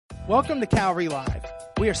Welcome to Calvary Live.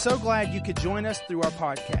 We are so glad you could join us through our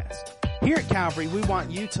podcast. Here at Calvary, we want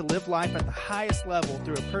you to live life at the highest level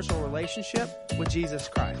through a personal relationship with Jesus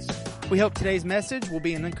Christ. We hope today's message will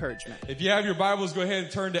be an encouragement. If you have your Bibles, go ahead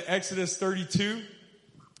and turn to Exodus 32.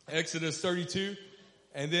 Exodus 32.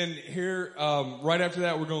 And then here, right after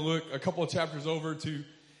that, we're going to look a couple of chapters over to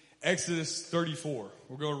Exodus 34.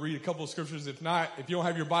 We're going to read a couple of scriptures. If not, if you don't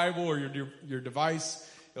have your Bible or your device,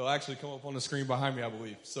 it'll actually come up on the screen behind me, I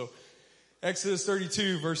believe. So Exodus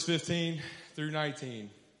 32, verse 15 through 19.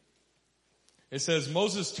 It says,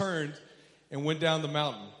 Moses turned and went down the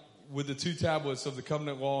mountain with the two tablets of the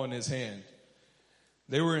covenant law in his hand.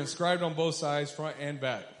 They were inscribed on both sides, front and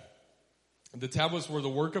back. The tablets were the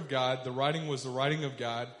work of God. The writing was the writing of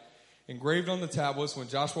God. Engraved on the tablets, when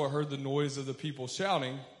Joshua heard the noise of the people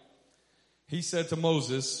shouting, he said to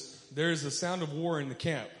Moses, "There is a sound of war in the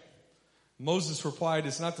camp." Moses replied,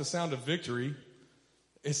 "It's not the sound of victory.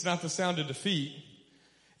 It's not the sound of defeat.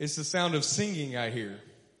 It's the sound of singing I hear."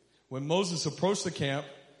 When Moses approached the camp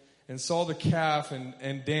and saw the calf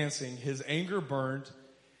and dancing, his anger burned,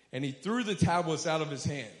 and he threw the tablets out of his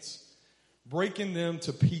hands, breaking them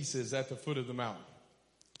to pieces at the foot of the mountain.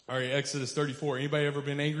 All right, Exodus 34. Anybody ever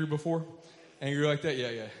been angry before? Angry like that?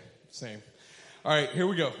 Yeah, same. All right, here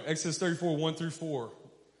we go. Exodus 34, 1 through 4.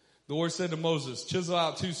 The Lord said to Moses, "Chisel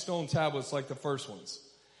out 2 stone tablets like the first ones,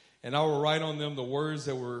 and I will write on them the words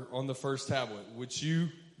that were on the first tablet, which you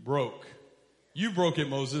broke. You broke it,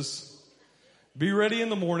 Moses. Be ready in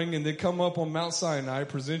the morning and then come up on Mount Sinai.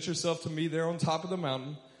 Present yourself to me there on top of the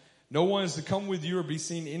mountain. No one is to come with you or be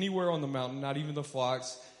seen anywhere on the mountain, not even the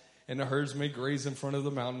flocks and the herds may graze in front of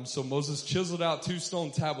the mountain." So Moses chiseled out 2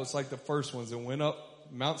 stone tablets like the first ones and went up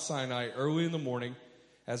Mount Sinai early in the morning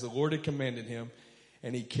as the Lord had commanded him.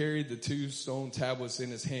 And he carried the 2 stone tablets in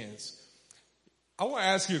his hands. I want to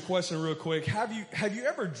ask you a question real quick. Have you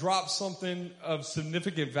ever dropped something of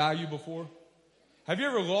significant value before? Have you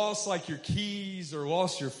ever lost like your keys or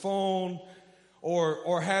lost your phone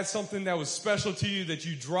or had something that was special to you that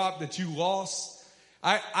you dropped, that you lost?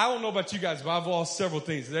 I don't know about you guys, but I've lost several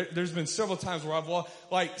things. There's been several times where I've lost,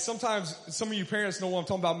 like sometimes some of you parents know what I'm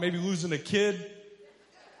talking about, maybe losing a kid.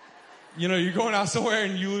 You know, you're going out somewhere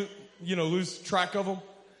and you lose track of them.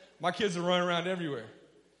 My kids are running around everywhere.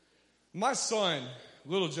 My son,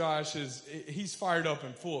 little Josh, he's fired up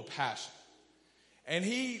and full of passion. And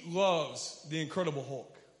he loves the Incredible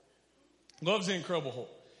Hulk. Loves the Incredible Hulk.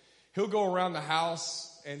 He'll go around the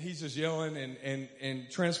house and he's just yelling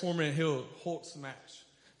and transforming and he'll Hulk smash.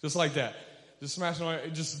 Just like that. Just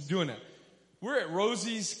smashing, just doing that. We're at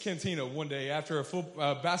Rosie's Cantina one day after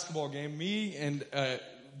a basketball game. Me and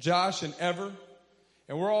Josh and Ever.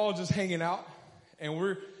 And we're all just hanging out. And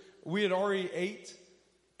we had already ate.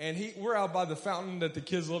 And we're out by the fountain that the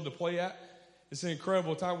kids love to play at. It's an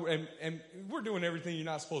incredible time, and we're doing everything you're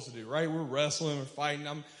not supposed to do, right? We're wrestling, we're fighting.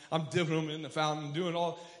 I'm dipping them in the fountain, doing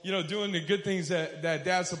doing the good things that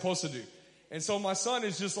Dad's supposed to do. And so my son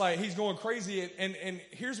is just like, he's going crazy, and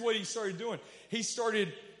here's what he started doing. He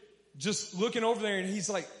started just looking over there, and he's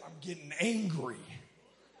like, "I'm getting angry."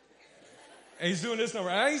 And he's doing this number.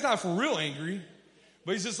 And he's not for real angry,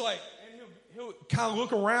 but he's just like, and he'll kind of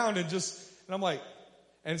look around and I'm like,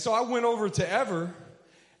 and so I went over to Ever.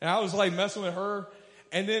 And I was like messing with her.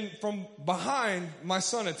 And then from behind, my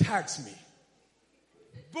son attacks me.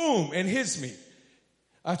 Boom, and hits me.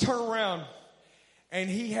 I turn around and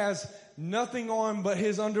he has nothing on but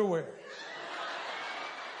his underwear.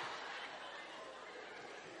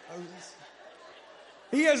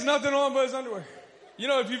 He has nothing on but his underwear. You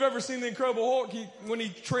know, if you've ever seen the Incredible Hulk, when he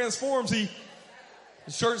transforms, his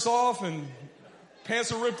shirt's off and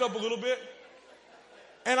pants are ripped up a little bit.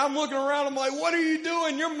 And I'm looking around, I'm like, "What are you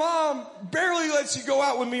doing? Your mom barely lets you go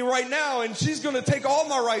out with me right now, and she's going to take all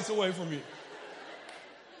my rights away from you."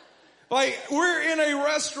 Like, we're in a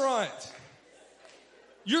restaurant.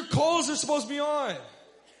 Your clothes are supposed to be on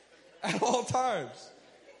at all times.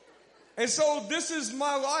 And so this is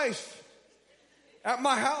my life at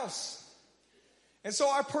my house. And so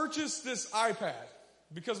I purchased this iPad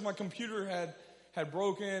because my computer had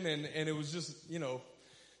broken and it was just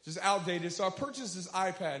outdated. So I purchased this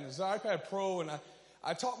iPad, and it's an iPad Pro, and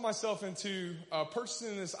I talked myself into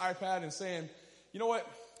purchasing this iPad and saying, "You know what?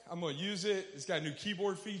 I'm going to use it. It's got a new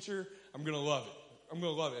keyboard feature. I'm going to love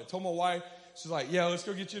it. I told my wife, she's like, "Yeah, let's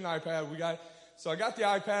go get you an iPad." So I got the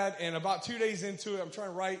iPad, and about 2 days into it, I'm trying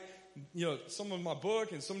to write, some of my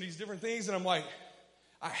book and some of these different things, and I'm like,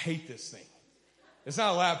 I hate this thing. It's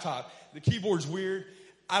not a laptop. The keyboard's weird.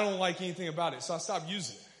 I don't like anything about it, so I stopped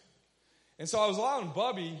using it. And so I was allowing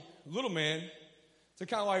Bubby, little man, to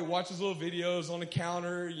kind of like watch his little videos on the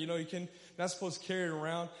counter. You're not supposed to carry it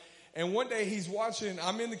around. And one day he's watching,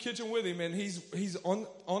 I'm in the kitchen with him, and he's on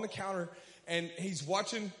the counter, and he's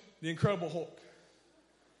watching the Incredible Hulk.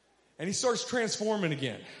 And he starts transforming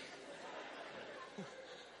again.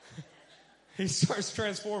 He starts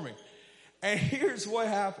transforming. And here's what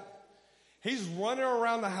happened. He's running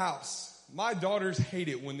around the house. My daughters hate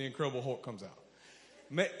it when the Incredible Hulk comes out.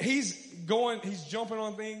 He's jumping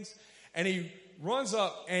on things, and he runs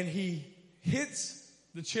up and he hits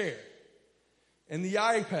the chair and the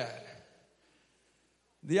iPad.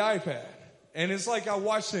 And it's like I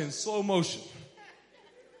watched it in slow motion.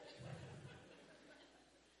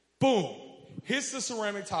 Boom. Hits the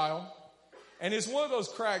ceramic tile. And it's one of those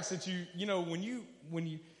cracks that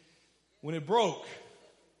when it broke,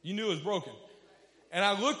 you knew it was broken. And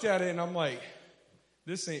I looked at it and I'm like,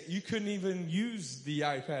 you couldn't even use the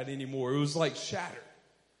iPad anymore. It was like shattered.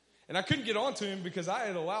 And I couldn't get onto him because I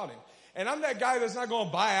had allowed him. And I'm that guy that's not going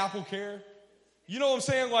to buy Apple Care. You know what I'm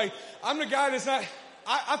saying? Like, I'm the guy that's not,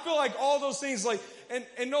 I feel like all those things, like,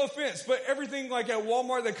 and no offense, but everything like at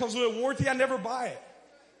Walmart that comes with a warranty, I never buy it.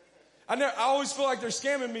 I always feel like they're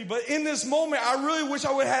scamming me, but in this moment, I really wish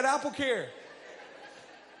I would have had Apple Care.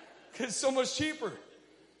 Because it's so much cheaper.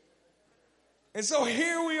 And so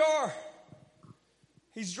here we are.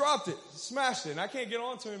 He's dropped it, smashed it, and I can't get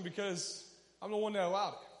onto him because I'm the one that allowed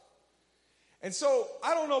it. And so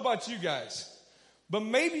I don't know about you guys, but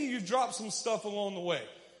maybe you've dropped some stuff along the way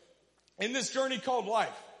in this journey called life.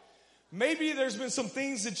 Maybe there's been some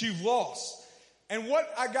things that you've lost. And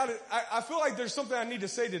I feel like there's something I need to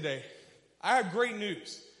say today. I have great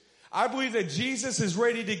news. I believe that Jesus is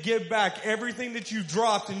ready to give back everything that you've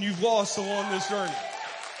dropped and you've lost along this journey.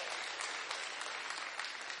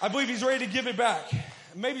 I believe he's ready to give it back.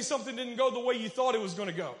 Maybe something didn't go the way you thought it was going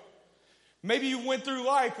to go. Maybe you went through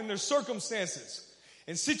life and there's circumstances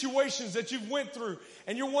and situations that you've went through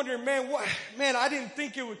and you're wondering, I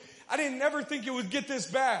didn't never think it would get this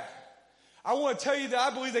bad. I want to tell you that I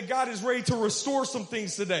believe that God is ready to restore some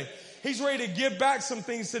things today. He's ready to give back some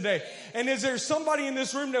things today. And is there somebody in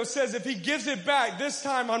this room that says, if he gives it back, this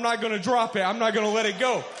time I'm not going to drop it. I'm not going to let it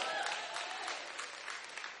go.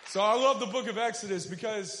 So I love the book of Exodus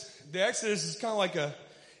because the Exodus is kind of like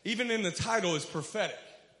even in the title, it's prophetic.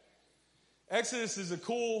 Exodus is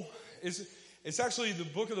it's actually the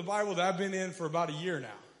book of the Bible that I've been in for about a year now.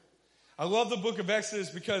 I love the book of Exodus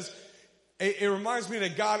because it reminds me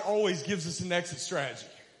that God always gives us an exit strategy.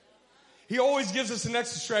 He always gives us an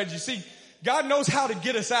exit strategy. See, God knows how to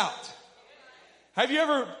get us out. Have you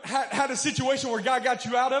ever had a situation where God got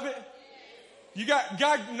you out of it?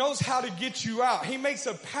 God knows how to get you out. He makes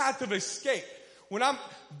a path of escape. When I'm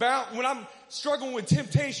struggling with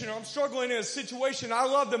temptation or I'm struggling in a situation, I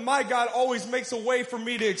love that my God always makes a way for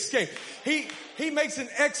me to escape. He makes an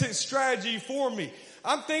exit strategy for me.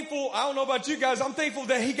 I'm thankful, I don't know about you guys, I'm thankful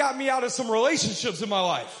that he got me out of some relationships in my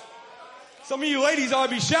life. Some of you ladies ought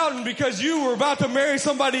to be shouting because you were about to marry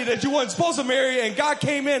somebody that you weren't supposed to marry, and God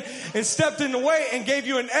came in and stepped in the way and gave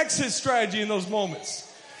you an exit strategy in those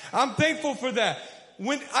moments. I'm thankful for that.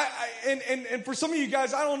 And for some of you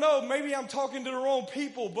guys, I don't know, maybe I'm talking to the wrong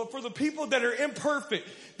people, but for the people that are imperfect,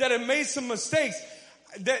 that have made some mistakes,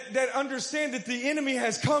 that understand that the enemy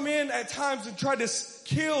has come in at times and tried to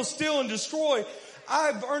kill, steal, and destroy,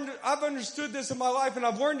 I've understood this in my life, and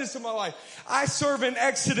I've learned this in my life. I serve an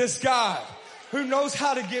Exodus God who knows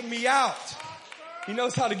how to get me out. He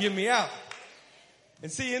knows how to get me out. And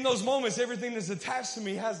see, in those moments, everything that's attached to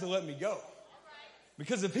me has to let me go.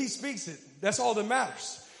 Because if he speaks it, that's all that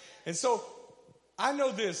matters. And so I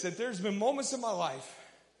know this, that there's been moments in my life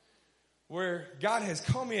where God has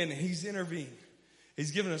come in and he's intervened.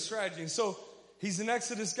 He's given a strategy. And so he's an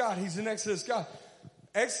Exodus God. He's an Exodus God.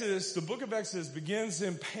 Exodus, the book of Exodus begins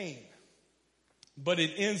in pain, but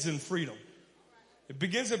it ends in freedom. It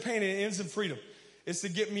begins in pain and it ends in freedom. It's the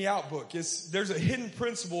get me out book. There's a hidden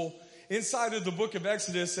principle inside of the book of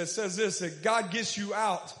Exodus that says this, that God gets you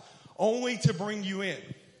out only to bring you in.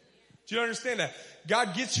 Do you understand that?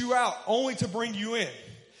 God gets you out only to bring you in.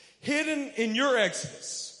 Hidden in your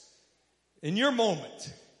Exodus, in your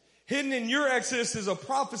moment, hidden in your Exodus is a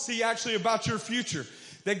prophecy actually about your future.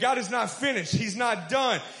 That God is not finished. He's not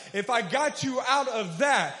done. If I got you out of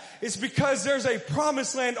that, it's because there's a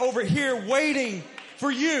promised land over here waiting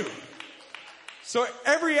for you. So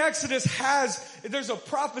every Exodus there's a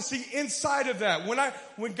prophecy inside of that.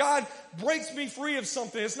 When God breaks me free of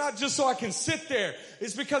something, it's not just so I can sit there.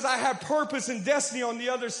 It's because I have purpose and destiny on the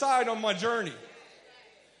other side on my journey.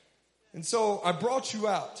 And so I brought you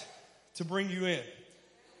out to bring you in.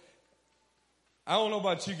 I don't know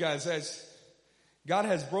about you guys, as God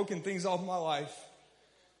has broken things off my life.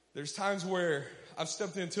 There's times where I've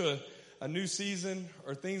stepped into a new season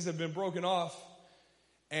or things have been broken off.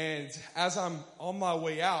 And as I'm on my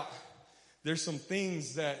way out, there's some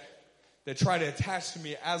things that try to attach to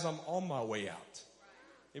me as I'm on my way out.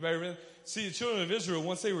 Anybody remember? See, the children of Israel,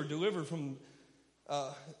 once they were delivered from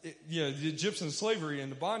the Egyptian slavery and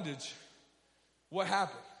the bondage, what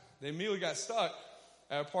happened? They immediately got stuck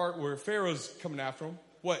at a part where Pharaoh's coming after them.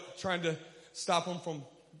 Trying to stop them from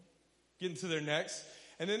getting to their necks.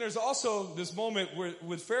 And then there's also this moment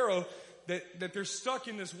with Pharaoh that they're stuck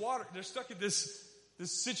in this water. They're stuck in this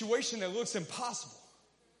situation that looks impossible.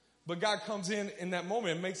 But God comes in that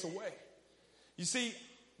moment and makes a way. You see,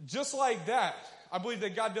 just like that, I believe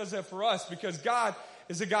that God does that for us because God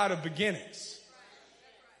is a God of beginnings.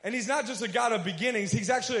 And he's not just a God of beginnings, he's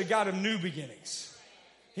actually a God of new beginnings.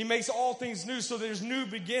 He makes all things new, so there's new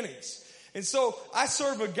beginnings. And so I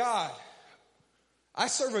serve a God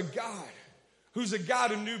who's a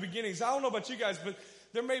God of new beginnings. I don't know about you guys, but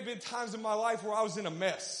there may have been times in my life where I was in a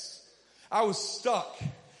mess. I was stuck.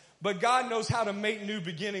 But God knows how to make new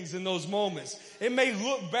beginnings in those moments. It may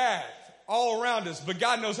look bad all around us, but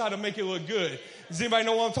God knows how to make it look good. Does anybody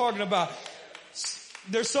know what I'm talking about?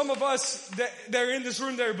 There's some of us that are in this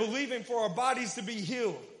room that are believing for our bodies to be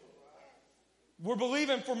healed. We're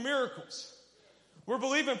believing for miracles. We're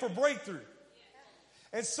believing for breakthrough.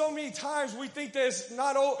 And so many times we think that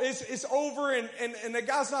it's over and that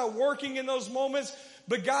God's not working in those moments,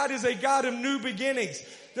 but God is a God of new beginnings.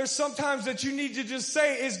 There's sometimes that you need to just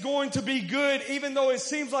say it's going to be good, even though it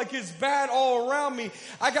seems like it's bad all around me.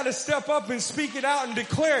 I got to step up and speak it out and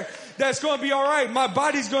declare that it's going to be all right. My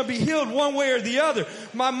body's going to be healed one way or the other.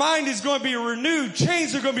 My mind is going to be renewed.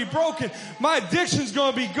 Chains are going to be broken. My addiction's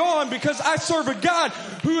going to be gone because I serve a God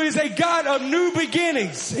who is a God of new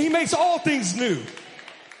beginnings. He makes all things new.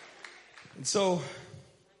 And so,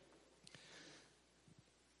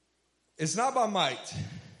 it's not by might.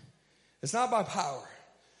 It's not by power.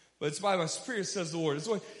 But it's by my spirit, says the Lord.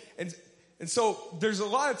 And so there's a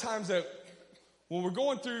lot of times that when we're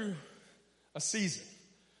going through a season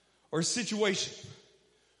or a situation,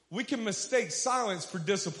 we can mistake silence for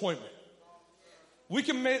disappointment. We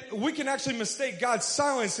can actually mistake God's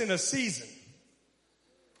silence in a season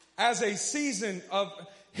as a season of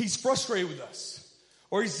he's frustrated with us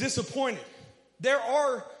or he's disappointed. There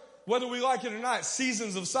are, whether we like it or not,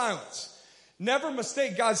 seasons of silence. Never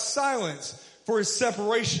mistake God's silence for his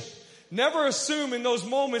separation. Never assume in those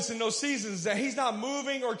moments, in those seasons, that he's not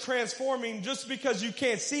moving or transforming just because you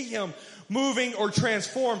can't see him moving or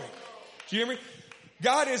transforming. Do you hear me?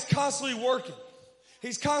 God is constantly working.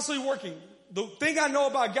 He's constantly working. The thing I know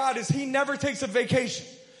about God is he never takes a vacation.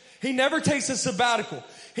 He never takes a sabbatical.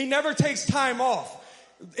 He never takes time off.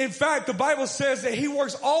 In fact, the Bible says that he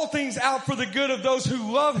works all things out for the good of those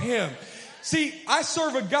who love him. See, I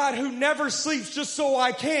serve a God who never sleeps just so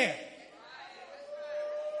I can.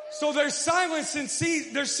 So there's silence and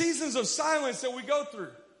there's seasons of silence that we go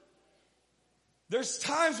through. There's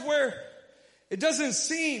times where it doesn't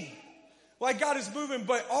seem like God is moving,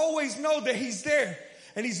 but always know that he's there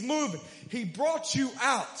and he's moving. He brought you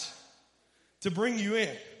out to bring you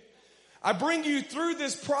in. I bring you through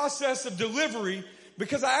this process of delivery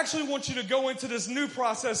because I actually want you to go into this new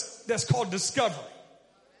process that's called discovery.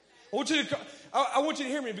 I want you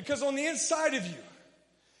to hear me, because on the inside of you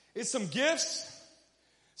is some gifts,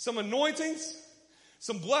 some anointings,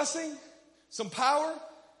 some blessing, some power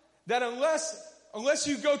that unless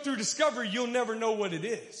you go through discovery, you'll never know what it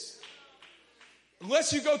is.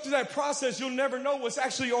 Unless you go through that process, you'll never know what's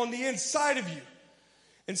actually on the inside of you.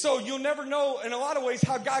 And so you'll never know, in a lot of ways,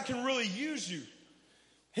 how God can really use you.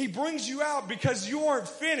 He brings you out because you aren't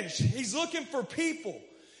finished. He's looking for people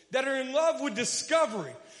that are in love with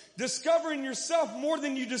discovery. Discovering yourself more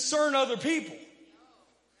than you discern other people.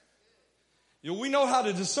 We know how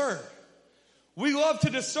to discern. We love to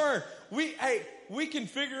discern. We can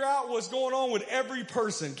figure out what's going on with every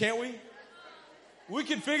person, can't we? We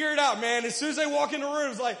can figure it out, man. As soon as they walk in the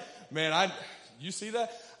room, it's like, man, you see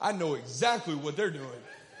that? I know exactly what they're doing.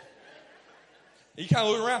 You kind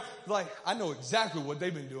of look around, like, I know exactly what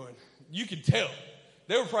they've been doing. You can tell.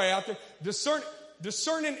 They were probably out there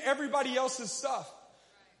discerning everybody else's stuff.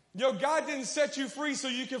 God didn't set you free so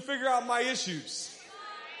you can figure out my issues.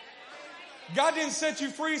 God didn't set you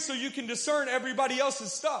free so you can discern everybody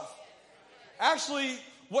else's stuff. Actually,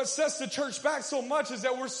 what sets the church back so much is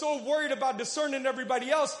that we're so worried about discerning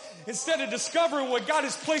everybody else instead of discovering what God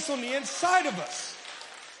has placed on the inside of us.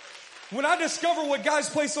 When I discover what God has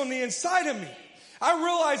placed on the inside of me, I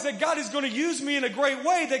realize that God is going to use me in a great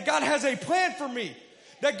way, that God has a plan for me,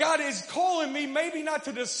 that God is calling me maybe not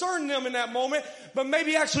to discern them in that moment, but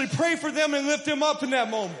maybe actually pray for them and lift them up in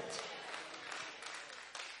that moment.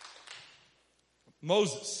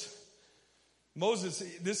 Moses,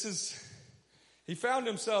 he found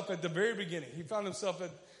himself at the very beginning. He found himself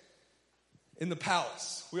in the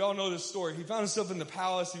palace. We all know this story. He found himself in the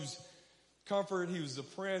palace. He was comforted. He was the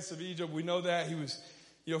prince of Egypt. We know that. He was,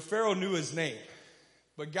 Pharaoh knew his name.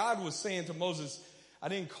 But God was saying to Moses, I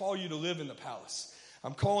didn't call you to live in the palace.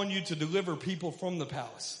 I'm calling you to deliver people from the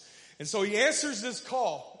palace. And so he answers this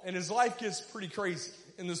call, and his life gets pretty crazy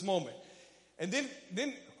in this moment. And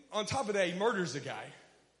then on top of that, he murders a guy.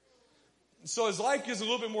 So his life gets a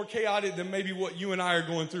little bit more chaotic than maybe what you and I are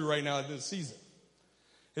going through right now in this season.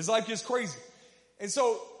 His life gets crazy. And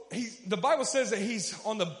so the Bible says that he's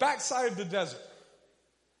on the backside of the desert.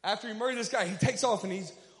 After he murdered this guy, he takes off and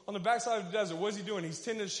he's on the backside of the desert. What is he doing? He's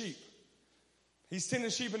tending sheep. He's tending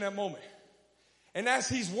sheep in that moment. And as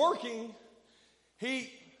he's working, he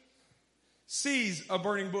sees a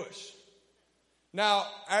burning bush. Now,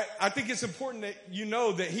 I think it's important that you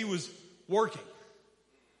know that he was working.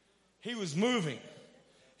 He was moving.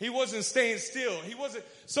 He wasn't staying still.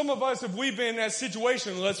 Some of us, if we've been in that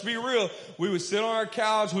situation, let's be real, we would sit on our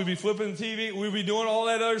couch, we'd be flipping the TV, we'd be doing all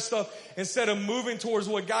that other stuff instead of moving towards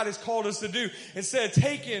what God has called us to do. Instead of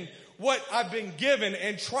taking what I've been given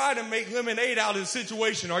and try to make lemonade out of the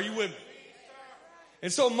situation. Are you with me?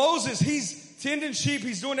 And so Moses, he's tending sheep,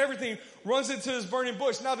 he's doing everything, runs into this burning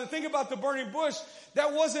bush. Now the thing about the burning bush,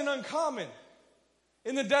 that wasn't uncommon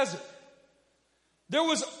in the desert.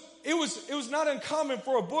 It was not uncommon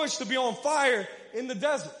for a bush to be on fire in the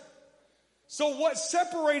desert. So what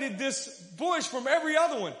separated this bush from every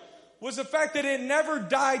other one was the fact that it never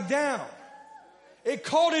died down. It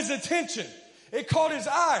caught his attention. It caught his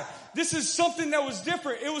eye. This is something that was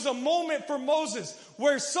different. It was a moment for Moses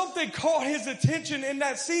where something caught his attention in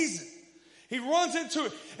that season. He runs into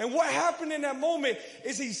it. And what happened in that moment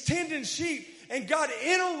is he's tending sheep and God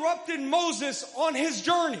interrupted Moses on his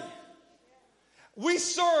journey. We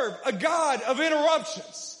serve a God of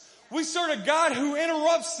interruptions. We serve a God who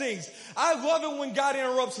interrupts things. I love it when God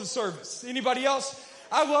interrupts a service. Anybody else?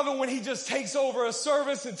 I love it when he just takes over a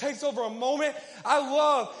service and takes over a moment. I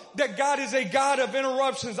love that God is a God of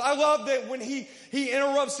interruptions. I love that when he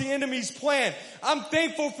interrupts the enemy's plan. I'm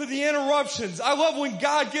thankful for the interruptions. I love when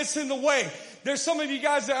God gets in the way. There's some of you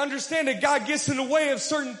guys that understand that God gets in the way of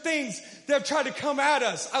certain things that try to come at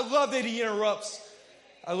us. I love that he interrupts.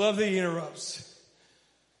 I love that he interrupts.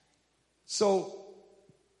 So,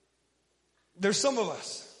 there's some of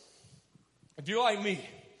us, if you're like me,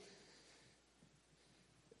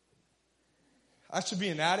 I should be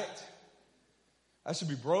an addict. I should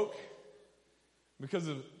be broke because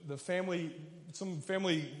of the family, some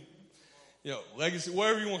family, legacy,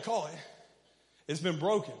 whatever you want to call it. It's been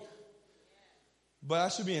broken. But I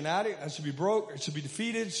should be an addict. I should be broke. I should be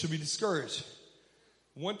defeated. I should be discouraged.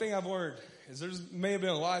 One thing I've learned is there may have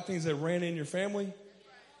been a lot of things that ran in your family,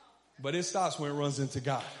 but it stops when it runs into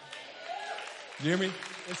God. You hear me?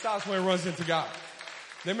 It stops when it runs into God.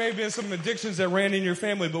 There may have been some addictions that ran in your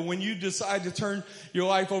family, but when you decide to turn your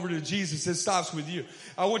life over to Jesus, it stops with you.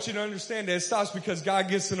 I want you to understand that it stops because God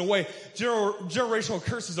gets in the way. Generational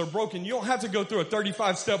curses are broken. You don't have to go through a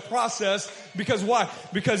 35-step process. Because why?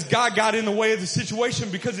 Because God got in the way of the situation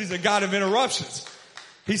because he's a God of interruptions.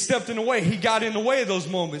 He stepped in the way. He got in the way of those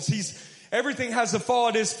moments. Everything has to fall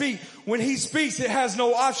at his feet. When he speaks, it has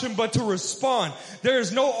no option but to respond. There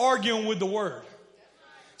is no arguing with the word.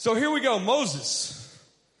 So here we go. Moses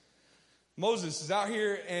is out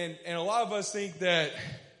here, and a lot of us think that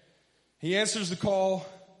he answers the call,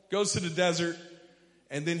 goes to the desert,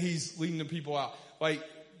 and then he's leading the people out. Like,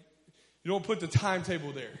 you don't put the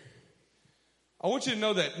timetable there. I want you to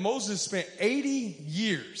know that Moses spent 80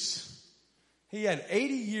 years. He had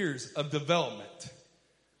 80 years of development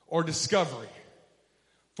or discovery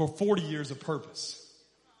for 40 years of purpose.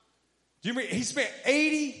 Do you mean he spent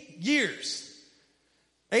 80 years?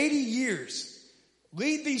 80 years.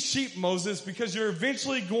 Lead these sheep, Moses, because you're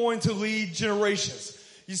eventually going to lead generations.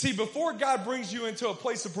 You see, before God brings you into a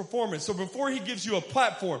place of performance, so before he gives you a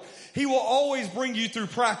platform, he will always bring you through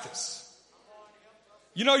practice.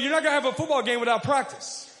 You're not going to have a football game without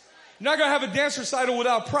practice. You're not going to have a dance recital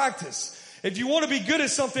without practice. If you want to be good at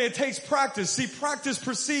something, it takes practice. See, practice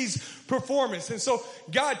precedes performance. And so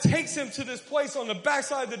God takes him to this place on the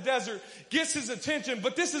backside of the desert, gets his attention,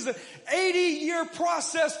 but this is an 80-year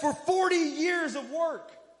process for 40 years of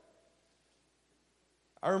work.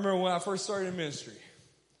 I remember when I first started in ministry.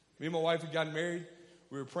 Me and my wife had gotten married.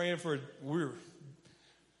 We were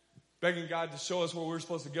begging God to show us where we were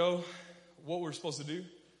supposed to go, what we were supposed to do.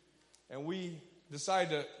 And we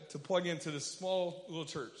decided to plug into this small little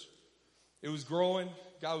church. It was growing.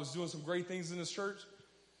 God was doing some great things in this church.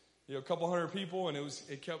 a couple hundred people, and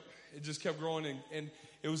it just kept growing, and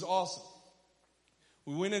it was awesome.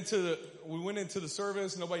 We went into the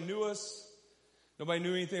service. Nobody knew us. Nobody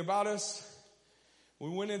knew anything about us. We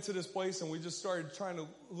went into this place, and we just started trying to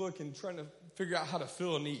look and trying to figure out how to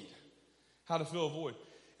fill a need, how to fill a void.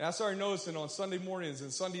 And I started noticing on Sunday mornings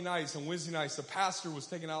and Sunday nights and Wednesday nights, the pastor was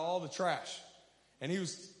taking out all the trash, and he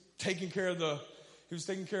was taking care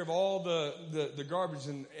of all the garbage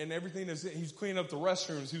and everything. He was cleaning up the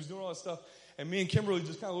restrooms. He was doing all that stuff. And me and Kimberly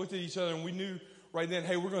just kind of looked at each other, and we knew right then,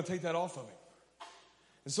 hey, we're going to take that off of him.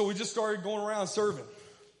 And so we just started going around serving.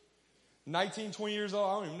 19, 20 years old,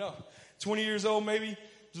 I don't even know. 20 years old maybe,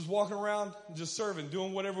 just walking around, just serving,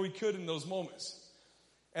 doing whatever we could in those moments.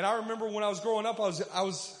 And I remember when I was growing up,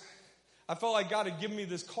 I felt like God had given me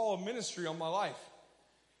this call of ministry on my life.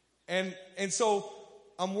 And so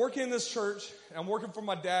I'm working in this church, and I'm working for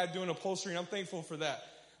my dad doing upholstery, and I'm thankful for that.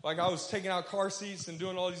 Like, I was taking out car seats and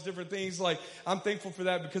doing all these different things. Like, I'm thankful for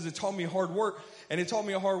that because it taught me hard work. And it taught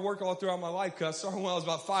me hard work all throughout my life, because I started when I was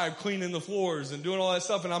about 5, cleaning the floors and doing all that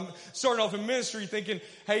stuff. And I'm starting off in ministry thinking,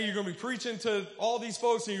 hey, you're going to be preaching to all these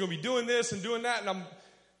folks, and you're going to be doing this and doing that. And I'm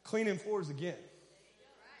cleaning floors again.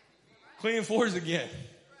 Cleaning floors again.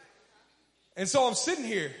 And so I'm sitting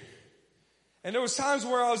here. And there was times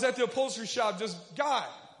where I was at the upholstery shop just, God,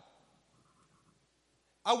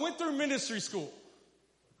 I went through ministry school.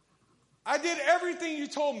 I did everything you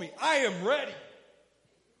told me. I am ready.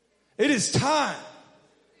 It is time.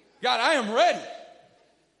 God, I am ready.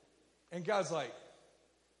 And God's like,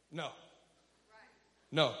 no.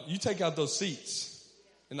 No, you take out those seats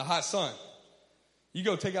in the hot sun. You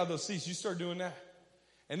go take out those seats. You start doing that.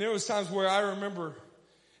 And there was times where I remember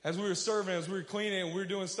as we were serving, as we were cleaning, and we were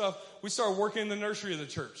doing stuff, we started working in the nursery of the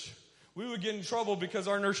church. We would get in trouble because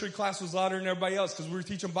our nursery class was louder than everybody else because we were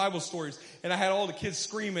teaching Bible stories. And I had all the kids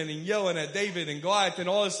screaming and yelling at David and Goliath and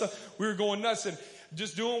all this stuff. We were going nuts and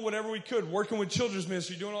just doing whatever we could, working with children's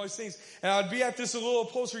ministry, doing all these things. And I'd be at this little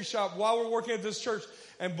upholstery shop while we're working at this church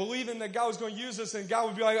and believing that God was going to use us. And God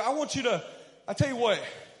would be like, I tell you what,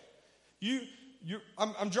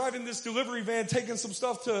 I'm driving this delivery van, taking some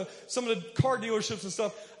stuff to some of the car dealerships and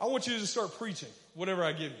stuff. I want you to just start preaching whatever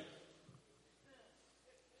I give you.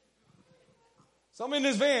 So I'm in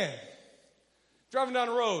this van, driving down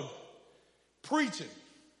the road, preaching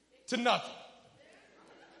to nothing.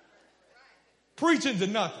 Preaching to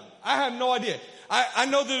nothing. I have no idea. I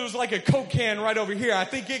know that there was like a Coke can right over here. I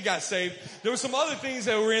think it got saved. There were some other things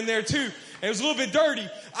that were in there too. And it was a little bit dirty.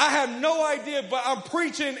 I have no idea, but I'm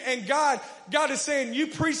preaching, and God is saying, you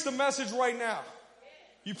preach the message right now.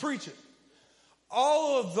 You preach it.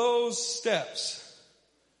 All of those steps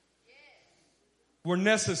were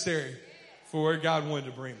necessary for where God wanted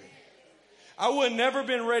to bring me. I would have never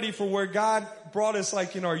been ready for where God brought us,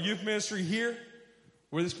 like in our youth ministry here,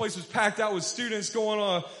 where this place was packed out with students going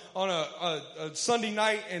on a Sunday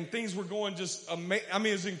night, and things were going just amazing. I mean,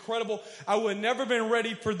 it was incredible. I would have never been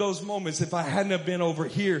ready for those moments if I hadn't have been over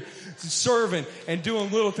here serving and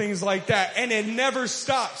doing little things like that. And it never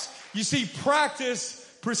stops. You see, practice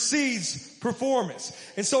precedes performance.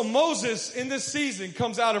 And so Moses in this season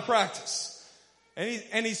comes out of practice.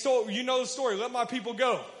 And he told, you know the story, let my people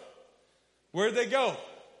go. Where'd they go?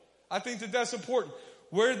 I think that that's important.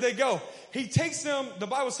 Where did they go? He takes them, the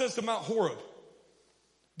Bible says, to Mount Horeb.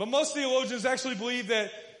 But most theologians actually believe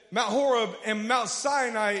that Mount Horeb and Mount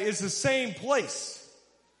Sinai is the same place.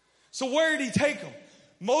 So where did he take them?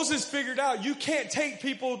 Moses figured out you can't take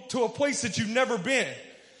people to a place that you've never been.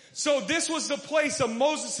 So this was the place of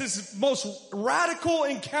Moses' most radical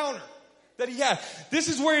encounter that he had. This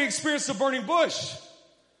is where he experienced the burning bush.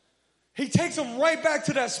 He takes them right back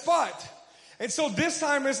to that spot. And so this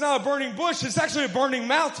time it's not a burning bush, it's actually a burning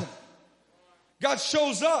mountain. God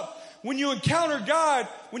shows up. When you encounter God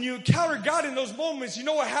in those moments, you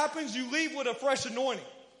know what happens? You leave with a fresh anointing.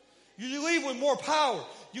 You leave with more power.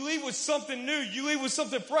 You leave with something new. You leave with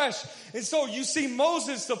something fresh. And so you see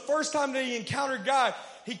Moses, the first time that he encountered God,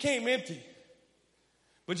 he came empty.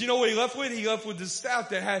 But you know what he left with? He left with this staff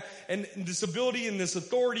that had and this ability and this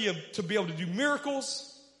authority to be able to do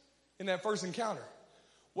miracles in that first encounter.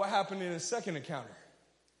 What happened in his second encounter?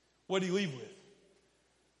 What did he leave with?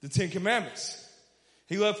 The 10 Commandments.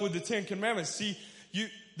 He left with the 10 Commandments. See,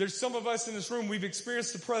 there's some of us in this room, we've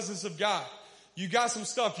experienced the presence of God. You got some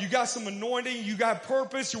stuff. You got some anointing. You got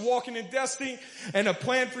purpose. You're walking in destiny and a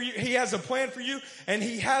plan for you. He has a plan for you, and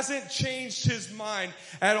he hasn't changed his mind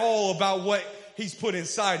at all about what he's put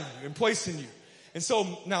inside of you and placed in you. And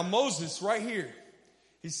so now Moses right here,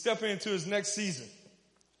 he's stepping into his next season.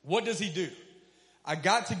 What does he do? I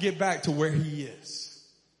got to get back to where he is.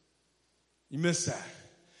 You missed that.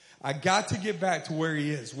 I got to get back to where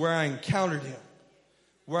he is, where I encountered him.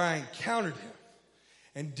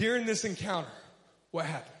 And during this encounter, what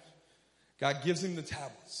happened? God gives him the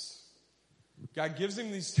tablets. God gives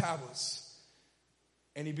him these tablets,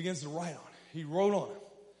 and he begins to write on it. He wrote on it.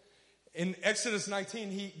 In Exodus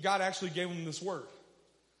 19, God actually gave him this word.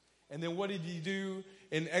 And then what did he do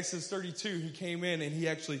in Exodus 32? He came in and he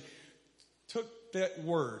actually took that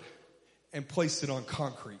word and placed it on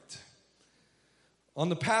concrete. On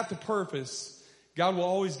the path to purpose, God will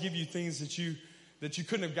always give you things that you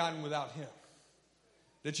couldn't have gotten without him.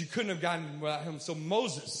 So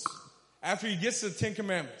Moses, after he gets to the 10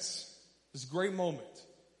 Commandments, this great moment,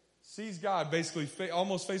 sees God basically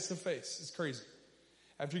almost face to face. It's crazy.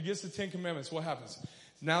 After he gets to the 10 Commandments, what happens?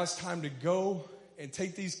 Now it's time to go and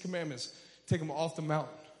take these commandments, take them off the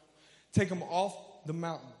mountain. Take them off the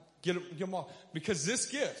mountain. Get them off. Because this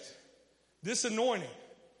gift, this anointing,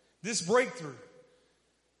 this breakthrough,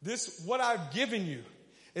 what I've given you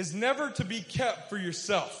is never to be kept for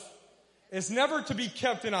yourself. It's never to be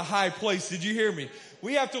kept in a high place. Did you hear me?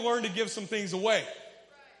 We have to learn to give some things away.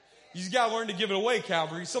 You just got to learn to give it away,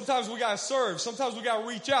 Calvary. Sometimes we got to serve. Sometimes we got to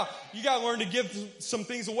reach out. You got to learn to give some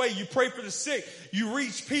things away. You pray for the sick. You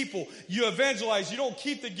reach people. You evangelize. You don't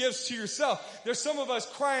keep the gifts to yourself. There's some of us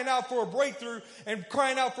crying out for a breakthrough and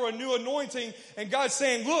crying out for a new anointing. And God's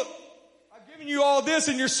saying, look, I've given you all this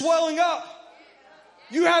and you're swelling up.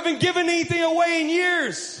 You haven't given anything away in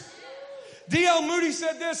years. D.L. Moody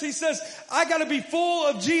said this. He says, I got to be full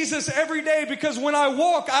of Jesus every day because when I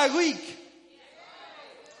walk, I leak.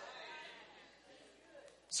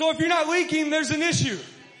 So if you're not leaking, there's an issue.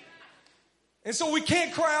 And so we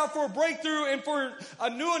can't cry out for a breakthrough and for a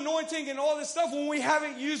new anointing and all this stuff when we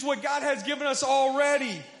haven't used what God has given us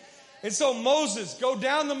already. And so Moses, go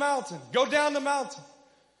down the mountain.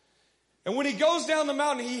 And when he goes down the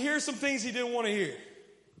mountain, he hears some things he didn't want to hear.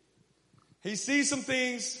 He sees some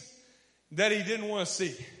things that he didn't want to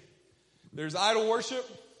see. There's idol worship.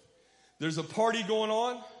 There's a party going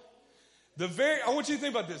on. I want you to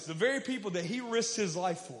think about this. The very people that he risked his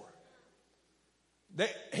life for.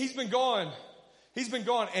 He's been gone,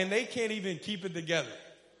 and they can't even keep it together.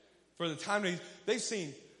 For the time they've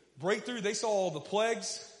seen breakthrough. They saw all the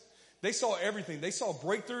plagues. They saw everything. They saw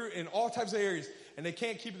breakthrough in all types of areas, and they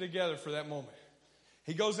can't keep it together for that moment.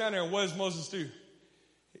 He goes down there, and what does Moses do?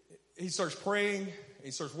 He starts praying. He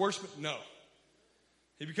starts worshiping. No.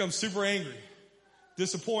 He becomes super angry,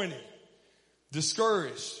 disappointed,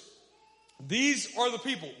 discouraged. These are the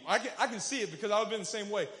people. I can see it because I've been the same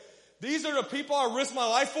way. These are the people I risked my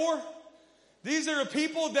life for. These are the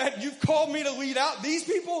people that you've called me to lead out. These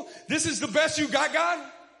people, this is the best you got, God?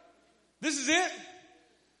 This is it?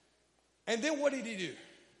 And then what did he do?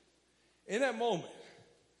 In that moment,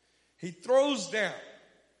 he throws down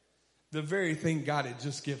the very thing God had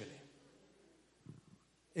just given him.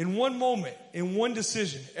 In one moment, in one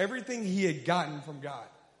decision, everything he had gotten from God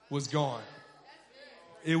was gone.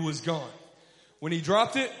 It was gone. When he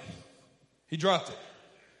dropped it, he dropped it.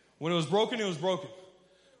 When it was broken, it was broken.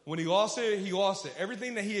 When he lost it, he lost it.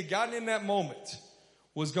 Everything that he had gotten in that moment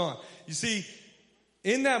was gone. You see,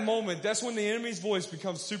 in that moment, that's when the enemy's voice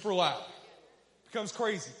becomes super loud. Becomes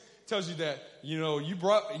crazy. Tells you that, you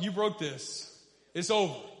broke this. It's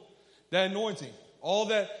over. That anointing. All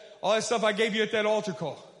that stuff I gave you at that altar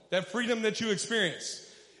call. That freedom that you experienced.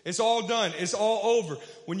 It's all done. It's all over.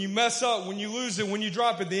 When you mess up, when you lose it, when you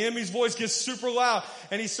drop it, the enemy's voice gets super loud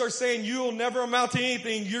and he starts saying, you'll never amount to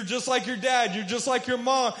anything. You're just like your dad. You're just like your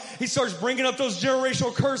mom. He starts bringing up those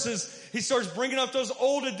generational curses. He starts bringing up those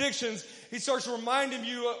old addictions. He starts reminding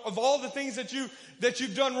you of all the things that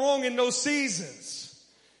you've done wrong in those seasons.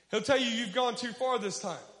 He'll tell you you've gone too far this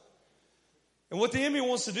time. And what the enemy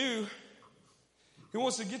wants to do, he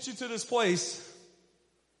wants to get you to this place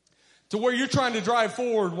to where you're trying to drive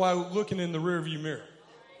forward while looking in the rearview mirror.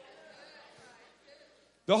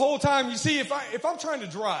 The whole time, you see, if I'm trying to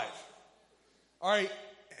drive, all right,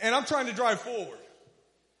 and I'm trying to drive forward,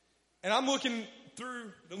 and I'm looking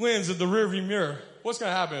through the lens of the rearview mirror, what's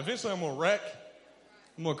going to happen? Eventually, I'm going to wreck.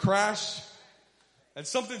 I'm going to crash. And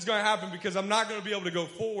something's going to happen because I'm not going to be able to go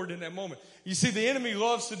forward in that moment. You see, the enemy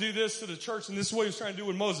loves to do this to the church, and this is what he was trying to do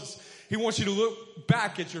with Moses. He wants you to look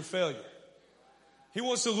back at your failure. He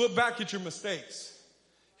wants to look back at your mistakes.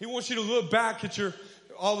 He wants you to look back at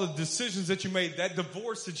all the decisions that you made, that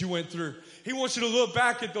divorce that you went through. He wants you to look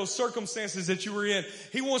back at those circumstances that you were in.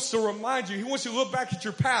 He wants to remind you. He wants you to look back at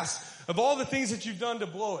your past of all the things that you've done to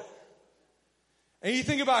blow it. And you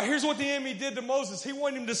think about, here's what the enemy did to Moses. He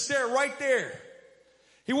wanted him to stare right there.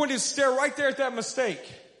 He wanted him to stare right there at that mistake.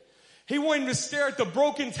 He wanted him to stare at the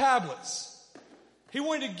broken tablets. He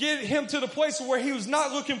wanted to get him to the place where he was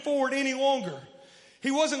not looking forward any longer. He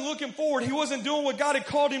wasn't looking forward. He wasn't doing what God had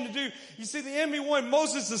called him to do. You see, the enemy wanted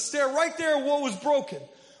Moses to stare right there at what was broken.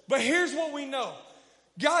 But here's what we know.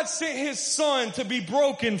 God sent his son to be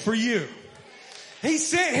broken for you. He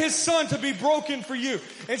sent his son to be broken for you.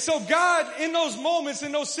 And so God, in those moments,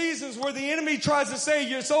 in those seasons where the enemy tries to say,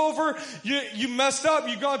 it's over, you messed up,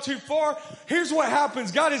 you've gone too far, here's what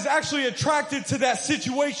happens. God is actually attracted to that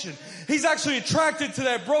situation. He's actually attracted to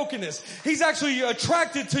that brokenness. He's actually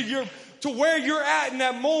attracted to where you're at in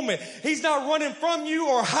that moment. He's not running from you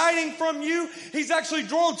or hiding from you. He's actually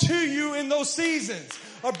drawn to you in those seasons.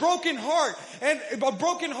 A broken heart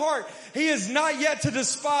he is not yet to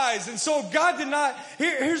despise. And so God did not,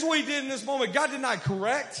 here's what he did in this moment. God did not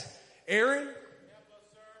correct Aaron.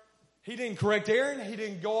 He didn't correct Aaron. He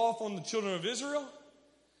didn't go off on the children of Israel.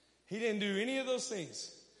 He didn't do any of those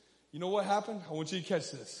things. You know what happened? I want you to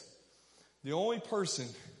catch this. The only person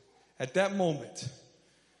at that moment,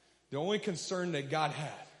 the only concern that God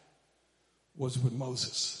had was with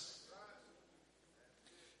Moses.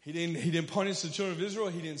 He didn't punish the children of Israel.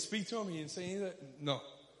 He didn't speak to them. He didn't say any of that. No.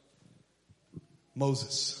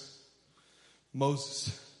 Moses.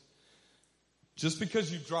 Just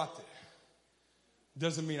because you dropped it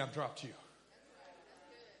doesn't mean I've dropped you.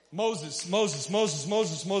 Moses.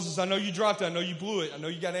 I know you dropped it. I know you blew it. I know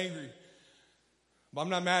you got angry. But I'm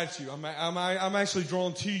not mad at you. I'm actually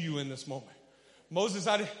drawn to you in this moment. Moses,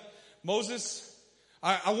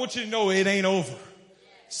 I want you to know it ain't over.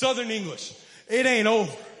 Southern English. It ain't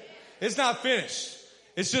over. It's not finished.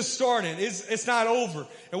 It's just starting. It's not over.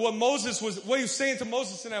 And what he was saying to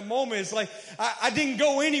Moses in that moment is like, I didn't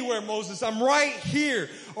go anywhere, Moses. I'm right here.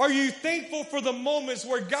 Are you thankful for the moments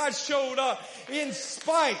where God showed up in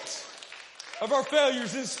spite of our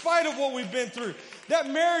failures, in spite of what we've been through? That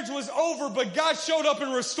marriage was over, but God showed up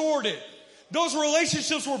and restored it. Those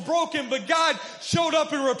relationships were broken, but God showed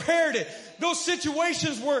up and repaired it. Those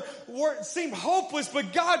situations seemed hopeless,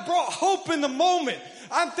 but God brought hope in the moment.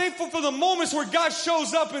 I'm thankful for the moments where God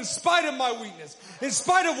shows up in spite of my weakness, in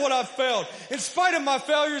spite of what I've failed, in spite of my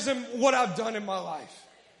failures and what I've done in my life.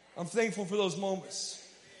 I'm thankful for those moments.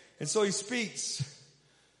 And so he speaks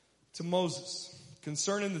to Moses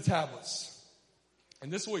concerning the tablets.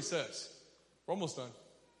 And this is what he says. We're almost done.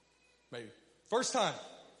 Maybe. The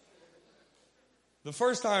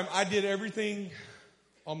first time I did everything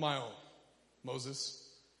on my own, Moses.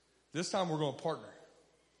 This time we're going to partner.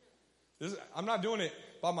 I'm not doing it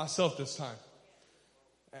by myself this time.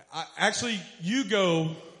 You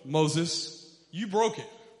go, Moses. You broke it.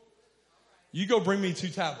 You go bring me 2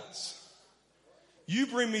 tablets. You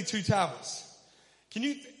bring me 2 tablets. Can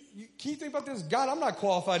you think about this? God, I'm not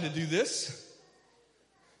qualified to do this.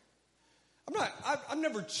 I've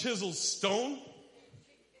never chiseled stone.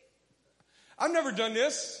 I've never done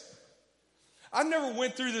this. I've never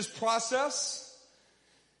went through this process.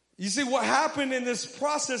 You see, what happened in this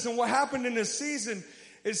process and what happened in this season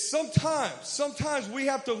is sometimes we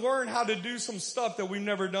have to learn how to do some stuff that we've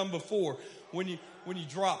never done before when you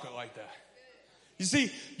drop it like that. You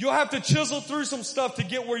see, you'll have to chisel through some stuff to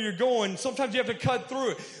get where you're going. Sometimes you have to cut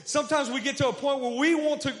through it. Sometimes we get to a point where we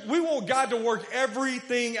want God to work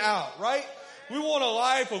everything out, right? We want a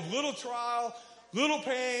life of little trial, little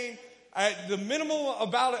pain, at the minimal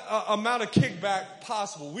amount of kickback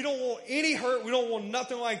possible. We don't want any hurt. We don't want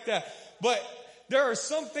nothing like that. But there are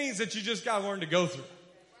some things that you just got to learn to go through.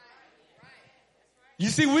 You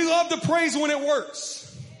see, we love to praise when it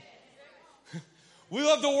works. We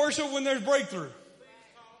love to worship when there's breakthrough.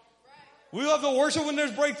 We love to worship when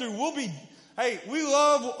there's breakthrough. We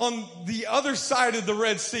love on the other side of the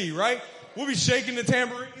Red Sea, right? We'll be shaking the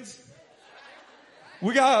tambourines.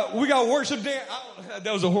 We got worship dance.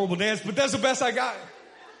 That was a horrible dance, but that's the best I got.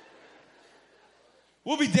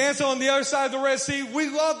 We'll be dancing on the other side of the Red Sea. We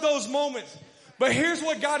love those moments. But here's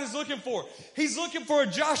what God is looking for. He's looking for a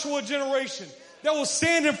Joshua generation that will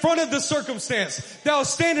stand in front of the circumstance, that will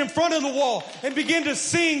stand in front of the wall and begin to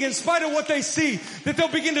sing in spite of what they see, that they'll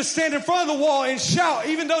begin to stand in front of the wall and shout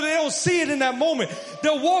even though they don't see it in that moment.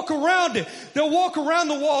 They'll walk around it. They'll walk around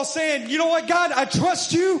the wall saying, you know what, God, I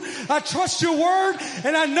trust you. I trust your word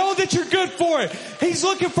and I know that you're good for it. He's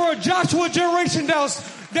looking for a Joshua generation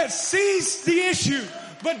that sees the issue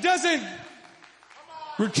but doesn't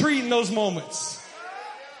retreat in those moments.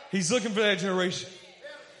 He's looking for that generation.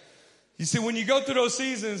 You see, when you go through those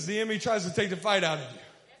seasons, the enemy tries to take the fight out of you.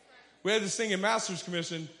 We had this thing in Master's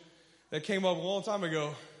Commission that came up a long time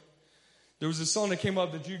ago. There was a song that came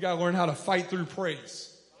up that you got to learn how to fight through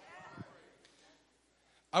praise.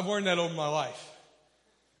 I've learned that over my life.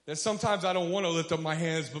 That sometimes I don't want to lift up my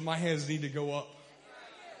hands, but my hands need to go up.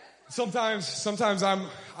 Sometimes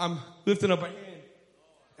I'm lifting up a hand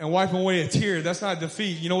and wiping away a tear. That's not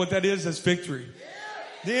defeat. You know what that is? That's victory.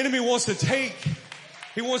 The enemy wants to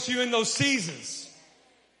he wants you in those seasons.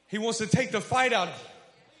 He wants to take the fight out of you.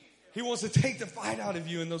 He wants to take the fight out of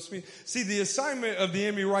you in those seasons. See, the assignment of the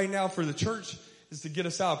enemy right now for the church is to get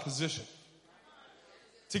us out of position.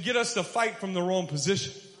 To get us to fight from the wrong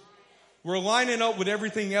position. We're lining up with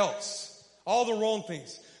everything else. All the wrong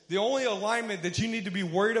things. The only alignment that you need to be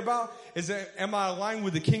worried about is that, am I aligned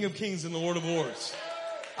with the King of Kings and the Lord of Lords?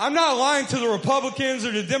 I'm not aligned to the Republicans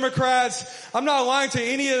or the Democrats. I'm not aligned to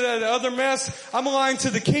any of that other mess. I'm aligned to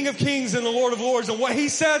the King of Kings and the Lord of Lords. And what he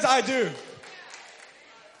says, I do.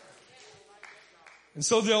 And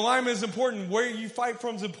so the alignment is important. Where you fight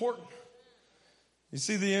from is important. You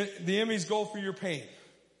see, the enemy's goal for your pain,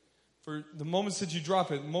 for the moments that you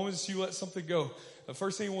drop it, the moments you let something go, the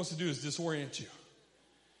first thing he wants to do is disorient you.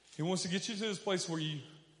 He wants to get you to this place where you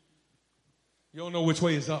don't know which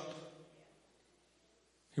way is up.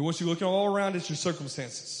 He wants you looking all around at your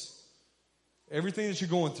circumstances, everything that you're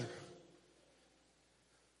going through.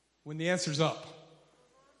 When the answer's up,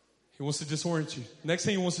 he wants to disorient you. Next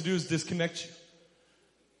thing he wants to do is disconnect you.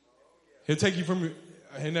 He'll take you from,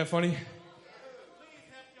 isn't that funny?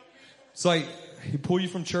 It's like he pull you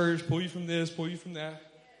from church, pull you from this, pull you from that.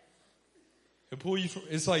 He'll pull you from,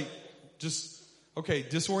 it's like just, okay,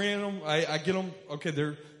 disorient them. I get them. Okay,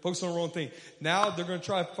 they're focused on the wrong thing. Now they're going to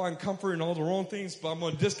try to find comfort in all the wrong things, but I'm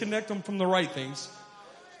going to disconnect them from the right things.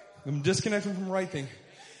 I'm going to disconnect them from the right thing.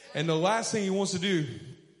 And the last thing he wants to do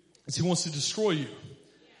is he wants to destroy you.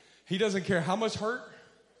 He doesn't care how much hurt.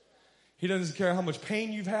 He doesn't care how much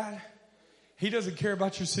pain you've had. He doesn't care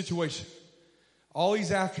about your situation. All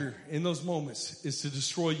he's after in those moments is to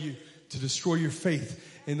destroy you, to destroy your faith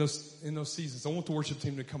in those seasons. I want the worship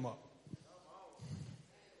team to come up.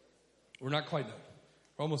 We're not quite done.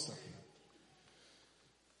 We're almost done.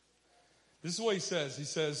 This is what he says. He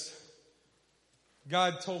says,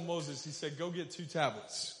 God told Moses, he said, go get 2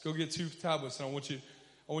 tablets. Go get 2 tablets, and I want you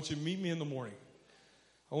to meet me in the morning.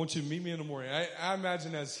 I want you to meet me in the morning. I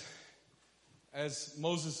imagine as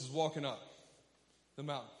Moses is walking up the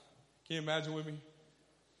mountain. Can you imagine with me?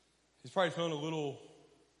 He's probably feeling a little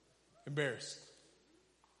embarrassed.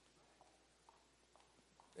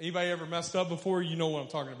 Anybody ever messed up before? You know what I'm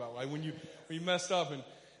talking about. Like when you messed up, and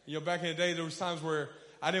back in the day, there was times where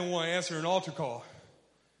I didn't want to answer an altar call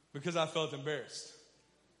because I felt embarrassed.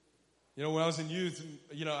 When I was in youth,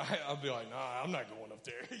 I'd be like, nah, I'm not going up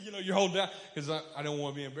there. You're holding down because I don't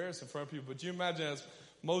want to be embarrassed in front of people. But you imagine as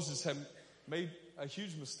Moses had made a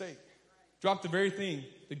huge mistake, dropped the very thing,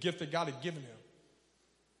 the gift that God had given him.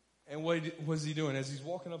 And what was he doing? As he's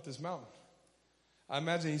walking up this mountain, I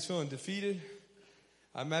imagine he's feeling defeated.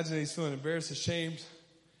 I imagine he's feeling embarrassed, ashamed.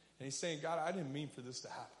 And he's saying, God, I didn't mean for this to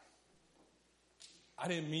happen. I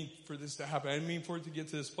didn't mean for this to happen. I didn't mean for it to get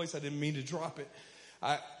to this place. I didn't mean to drop it.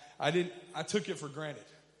 I took it for granted.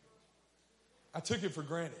 I took it for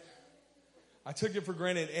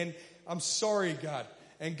granted. And I'm sorry, God.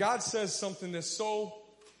 And God says something that's so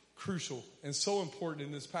crucial and so important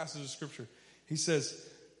in this passage of scripture. He says,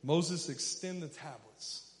 Moses, extend the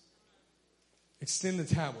tablets. Extend the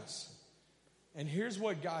tablets. And here's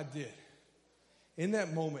what God did. In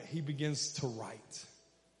that moment, he begins to write.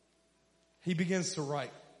 He begins to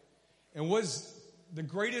write. And what's the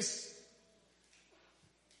greatest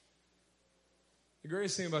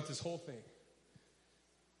thing about this whole thing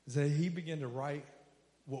is that he began to write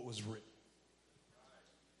what was written.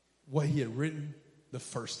 What he had written the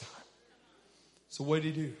first time. So what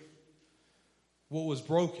did he do? What was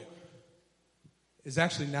broken is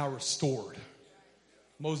actually now restored.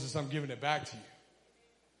 Moses, I'm giving it back to you.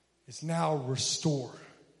 It's now restored.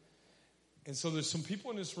 And so there's some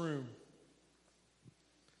people in this room,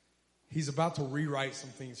 he's about to rewrite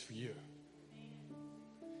some things for you.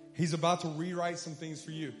 He's about to rewrite some things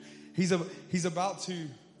for you. He's about to,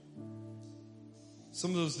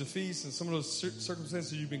 some of those defeats and some of those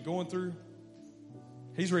circumstances you've been going through,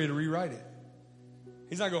 he's ready to rewrite it.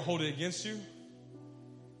 He's not going to hold it against you.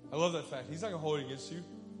 I love that fact. He's not going to hold it against you.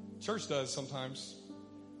 Church does sometimes.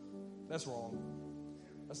 That's wrong.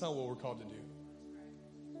 That's not what we're called to do.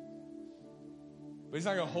 But he's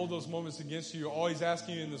not going to hold those moments against you. All he's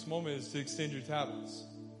asking you in this moment is to extend your tablets.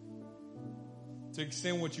 To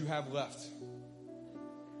extend what you have left.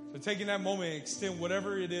 So take in that moment and extend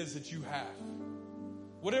whatever it is that you have.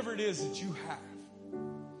 Whatever it is that you have.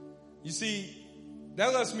 You see,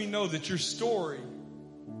 that lets me know that your story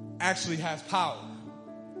actually has power.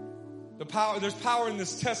 There's power in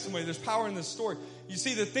this testimony. There's power in this story. You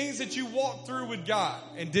see, the things that you walked through with God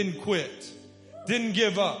and didn't quit, didn't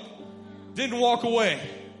give up, didn't walk away.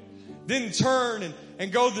 didn't turn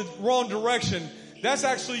and go the wrong direction. That's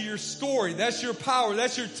actually your story. That's your power.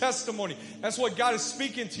 That's your testimony. That's what God is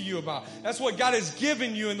speaking to you about. That's what God has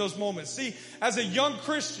given you in those moments. See, as a young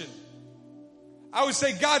Christian, I would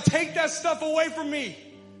say, God, take that stuff away from me.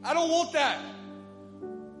 I don't want that.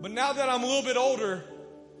 But now that I'm a little bit older,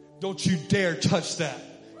 don't you dare touch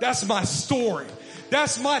that. That's my story.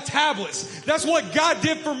 That's my tablets. That's what God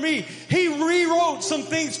did for me. He rewrote some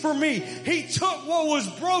things for me. He took what was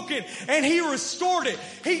broken and He restored it.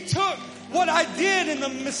 He took what I did and the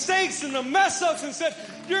mistakes and the mess ups and said,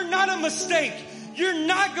 you're not a mistake. You're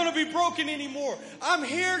not going to be broken anymore. I'm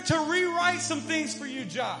here to rewrite some things for you,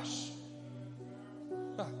 Josh.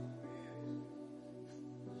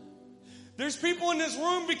 There's people in this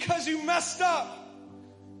room because you messed up.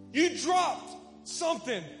 You dropped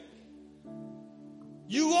something.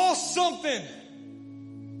 You lost something.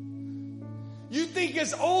 You think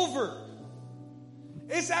it's over.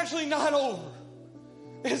 It's actually not over.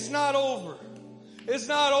 It's not over. It's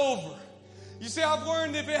not over. You see, I've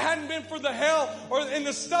learned if it hadn't been for the hell or in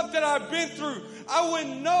the stuff that I've been through, I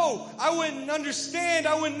wouldn't know. I wouldn't understand.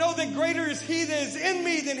 I wouldn't know that greater is He that is in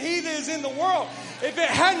me than he that is in the world. If it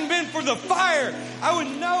hadn't been for the fire, I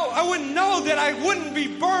wouldn't know that I wouldn't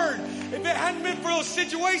be burned. If it hadn't been for those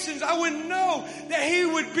situations, I wouldn't know that He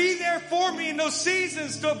would be there for me in those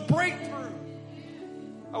seasons to break through.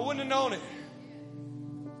 I wouldn't have known it.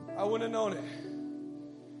 I wouldn't have known it.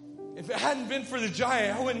 If it hadn't been for the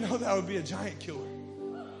giant, I wouldn't know that I would be a giant killer.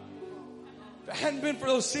 If it hadn't been for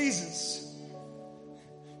those seasons,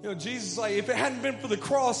 Jesus, like, if it hadn't been for the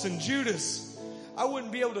cross and Judas, I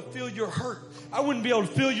wouldn't be able to feel your hurt. I wouldn't be able to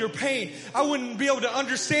feel your pain. I wouldn't be able to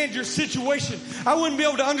understand your situation. I wouldn't be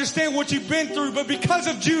able to understand what you've been through. But because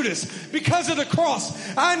of Judas, because of the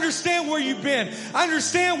cross, I understand where you've been. I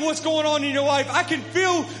understand what's going on in your life. I can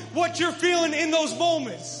feel what you're feeling in those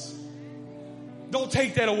moments. Don't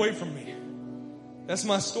take that away from me. That's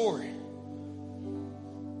my story.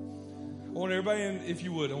 I want everybody, if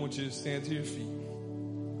you would, I want you to stand to your feet.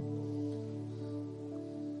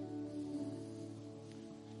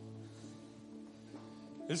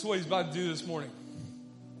 This is what He's about to do this morning.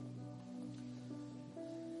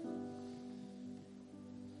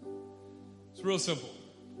 It's real simple.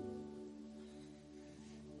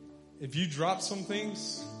 If you drop some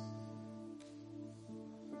things,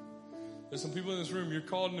 there's some people in this room, you're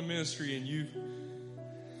called into ministry and you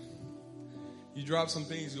dropped some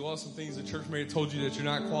things, you lost some things, the church may have told you that you're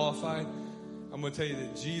not qualified. I'm going to tell you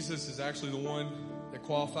that Jesus is actually the one that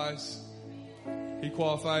qualifies. He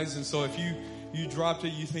qualifies. And so if you dropped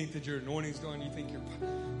it, you think that your anointing's gone, you think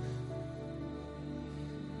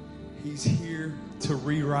He's here to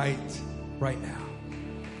rewrite right now.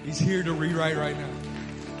 He's here to rewrite right now.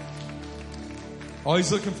 All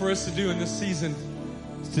He's looking for us to do in this season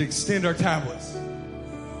is to extend our tablets.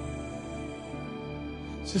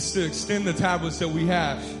 Just to extend the tablets that we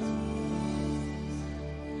have.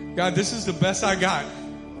 God, this is the best I got.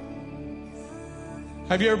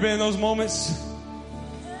 Have you ever been in those moments?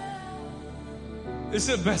 This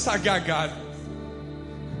is the best I got, God.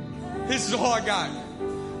 This is all I got.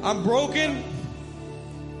 I'm broken.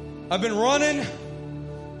 I've been running.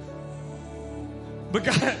 But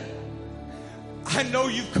God, I know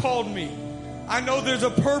You've called me. I know there's a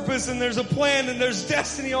purpose and there's a plan and there's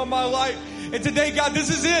destiny on my life. And today, God, this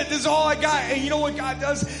is it. This is all I got. And you know what God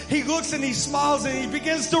does? He looks and He smiles and He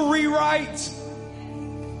begins to rewrite.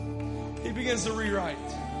 He begins to rewrite.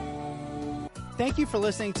 Thank you for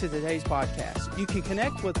listening to today's podcast. You can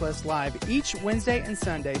connect with us live each Wednesday and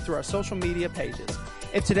Sunday through our social media pages.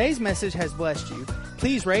 If today's message has blessed you,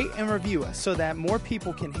 please rate and review us so that more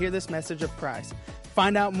people can hear this message of Christ.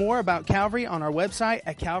 Find out more about Calvary on our website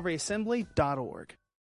at calvaryassembly.org.